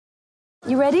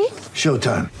You ready?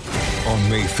 Showtime. On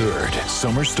May 3rd,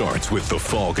 summer starts with The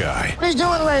Fall Guy. Let's do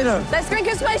it later. Let's drink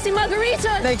a spicy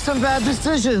margarita. Make some bad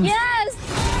decisions. Yes!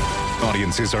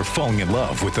 Audiences are falling in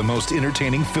love with the most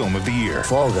entertaining film of the year.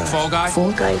 Fall Guy. Fall Guy?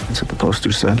 Fall Guy. That's what the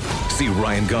poster said. See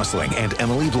Ryan Gosling and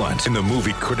Emily Blunt in the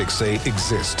movie critics say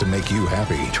exists to make you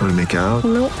happy. Trying to make it out?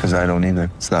 Nope. Because I don't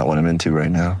either. It's not what I'm into right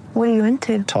now. What are you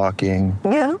into? Talking.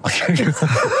 Yeah.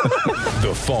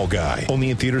 The Fall Guy.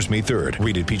 Only in theaters May 3rd.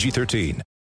 Rated PG-13.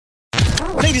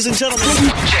 Ladies and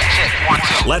gentlemen,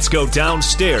 let's go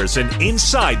downstairs and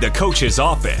inside the coach's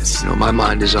office. You know, my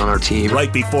mind is on our team.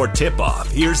 Right before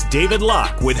tip-off, here's David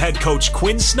Locke with head coach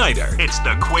Quinn Snyder. It's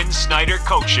the Quinn Snyder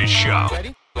Coaches Show.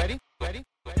 Ready?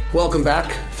 Welcome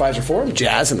back, Pfizer Forum,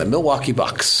 Jazz and the Milwaukee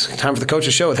Bucks. Time for the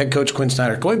Coaches Show with head coach Quinn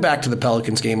Snyder. Going back to the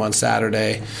Pelicans game on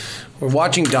Saturday, we're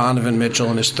watching Donovan Mitchell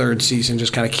in his third season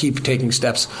just kind of keep taking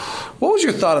steps. What was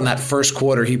your thought on that first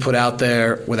quarter he put out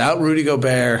there without Rudy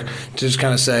Gobert to just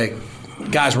kind of say,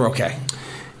 guys, we're okay?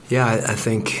 Yeah, I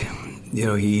think, you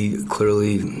know, he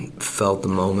clearly felt the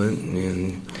moment,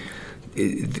 and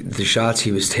the shots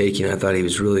he was taking, I thought he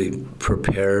was really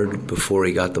prepared before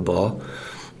he got the ball.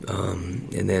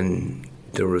 And then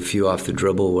there were a few off the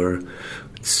dribble where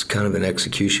it's kind of an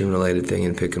execution-related thing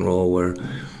in pick and roll where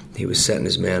he was setting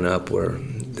his man up where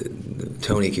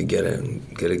Tony could get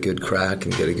a good crack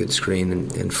and get a good screen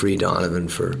and free Donovan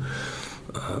for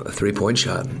a three-point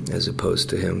shot as opposed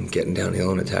to him getting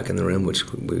downhill and attacking the rim, which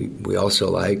we also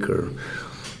like, or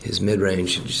his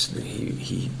mid-range.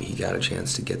 He got a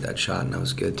chance to get that shot, and that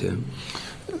was good too.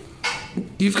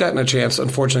 You've gotten a chance,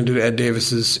 unfortunately, due to Ed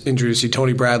Davis's injury, to see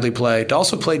Tony Bradley play, to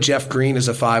also play Jeff Green as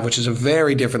a 5, which is a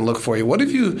very different look for you. What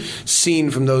have you seen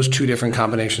from those two different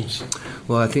combinations?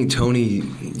 Well, I think Tony,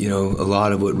 you know, a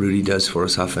lot of what Rudy does for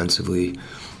us offensively,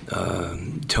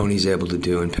 Tony's able to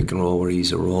do in pick and roll where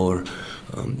he's a roller.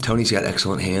 Tony's got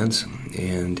excellent hands,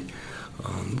 and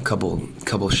a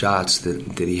couple shots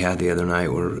that he had the other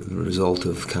night were the result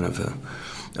of kind of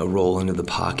a roll into the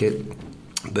pocket.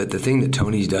 But the thing that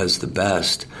Tony does the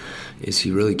best is he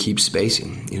really keeps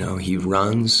spacing. You know, he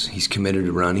runs. He's committed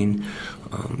to running.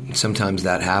 Sometimes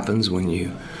that happens when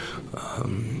when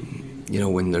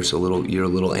you're a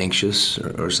little anxious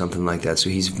or something like that.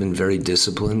 So he's been very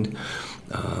disciplined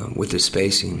with the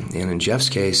spacing. And in Jeff's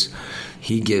case,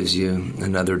 he gives you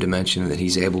another dimension that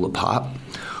he's able to pop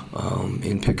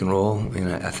in pick and roll.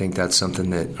 And I think that's something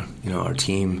that, you know, our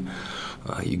team.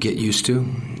 You get used to,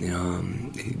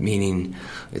 meaning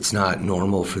it's not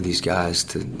normal for these guys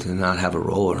to not have a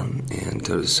roller.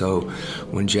 And so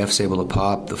when Jeff's able to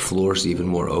pop, the floor's even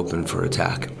more open for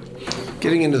attack.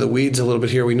 Getting into the weeds a little bit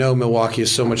here, we know Milwaukee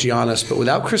is so much Giannis, but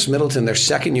without Chris Middleton, their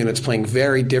second unit's playing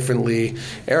very differently.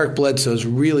 Eric Bledsoe's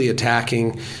really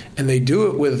attacking, and they do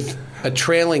it with a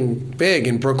trailing big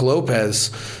in Brook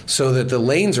Lopez so that the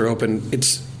lanes are open.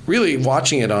 It's really,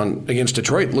 watching it against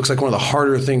Detroit, looks like one of the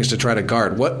harder things to try to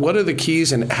guard. What are the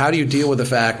keys, and how do you deal with the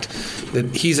fact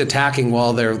that he's attacking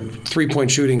while their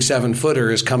three-point shooting 7-footer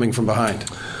is coming from behind?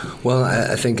 Well,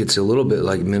 I think it's a little bit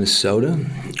like Minnesota,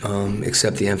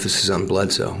 except the emphasis on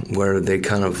Bledsoe, where they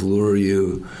kind of lure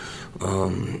you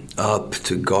up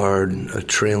to guard a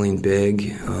trailing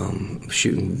big,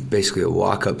 shooting basically a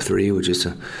walk-up three, which is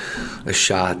a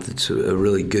shot that's a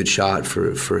really good shot for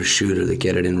a shooter to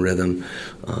get it in rhythm.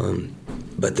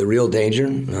 But the real danger,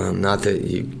 not that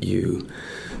you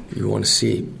want to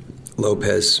see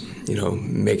Lopez, you know,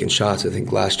 making shots. I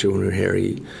think last year when we were here,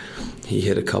 he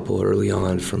hit a couple early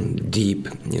on from deep,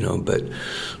 you know, but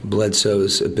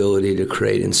Bledsoe's ability to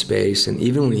create in space, and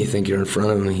even when you think you're in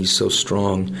front of him and he's so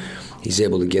strong, he's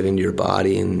able to get into your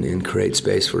body and create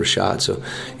space for a shot. So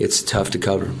it's tough to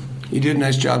cover. You did a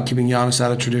nice job keeping Giannis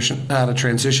out of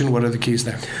transition. What are the keys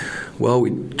there? Well,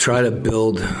 we try to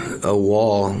build a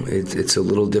wall. It's a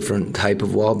little different type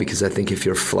of wall because I think if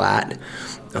you're flat,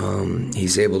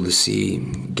 he's able to see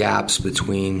gaps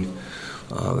between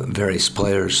various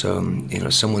players. So, you know,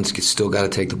 someone's still got to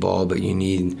take the ball, but you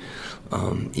need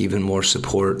even more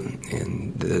support.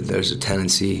 And there's a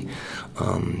tendency,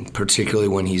 particularly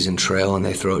when he's in trail and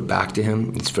they throw it back to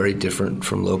him. It's very different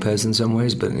from Lopez in some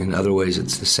ways, but in other ways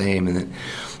it's the same. And that,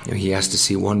 you know, he has to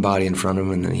see one body in front of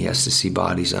him, and then he has to see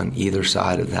bodies on either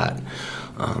side of that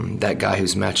guy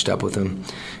who's matched up with him.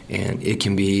 And it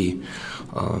can be.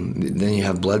 Then you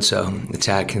have Bledsoe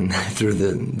attacking through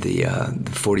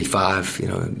the 45, you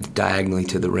know, diagonally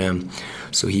to the rim.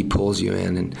 So he pulls you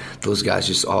in, and those guys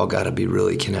just all got to be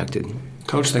really connected.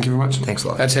 Coach, thank you very much. Thanks a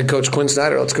lot. That's head coach Quinn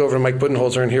Snyder. Let's go over to Mike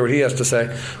Budenholzer and hear what he has to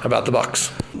say about the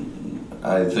Bucks.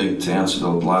 I think to answer the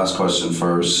last question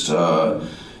first,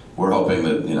 we're hoping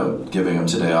that, you know, giving them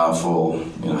today off will,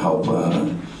 you know, help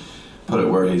put it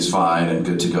where he's fine and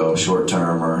good to go short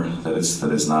term, or that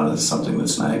it's not something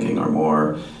that's nagging or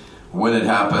more. When it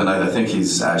happened, I think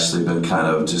he's actually been kind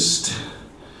of just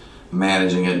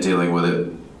managing it, dealing with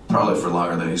it probably for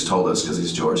longer than he's told us, because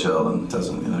he's George Hill and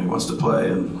doesn't, he wants to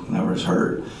play and never is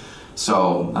hurt.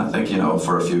 So I think,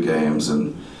 for a few games,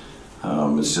 and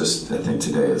it's just, I think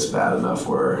today it's bad enough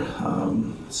where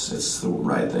it's the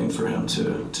right thing for him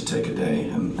to take a day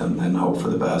and hope for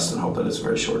the best and hope that it's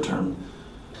very short term.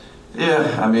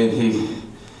 Yeah, I mean,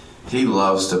 he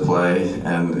loves to play,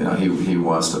 and he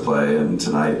wants to play. And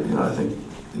tonight, I think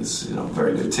he's a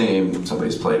very good team,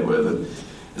 somebody he's played with. And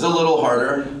it's a little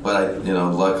harder, but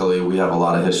luckily we have a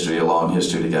lot of history, a long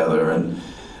history together, and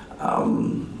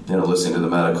listening to the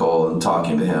medical and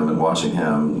talking to him and watching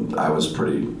him, I was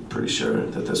pretty sure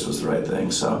that this was the right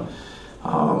thing. So,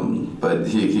 but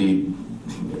he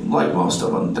like most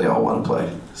of them, they all want to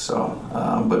play. So,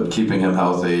 but keeping him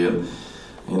healthy and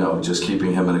just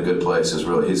keeping him in a good place is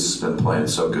really, he's been playing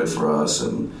so good for us,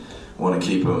 and want to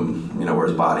keep him, where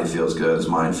his body feels good, his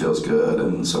mind feels good,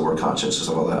 and so we're conscious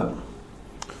of all that.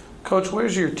 Coach,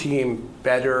 where's your team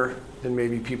better than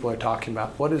maybe people are talking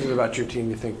about? What is it about your team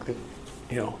you think that,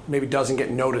 maybe doesn't get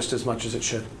noticed as much as it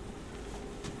should?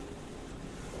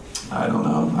 I don't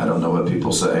know. I don't know what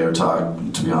people say or talk,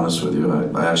 to be honest with you.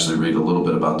 I actually read a little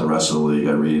bit about the rest of the league.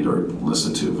 I read or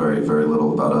listen to very, very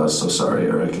little about us. So sorry,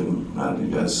 Eric and Matt, you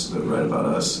guys write about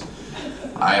us.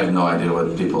 I have no idea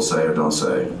what people say or don't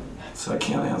say, so I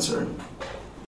can't answer.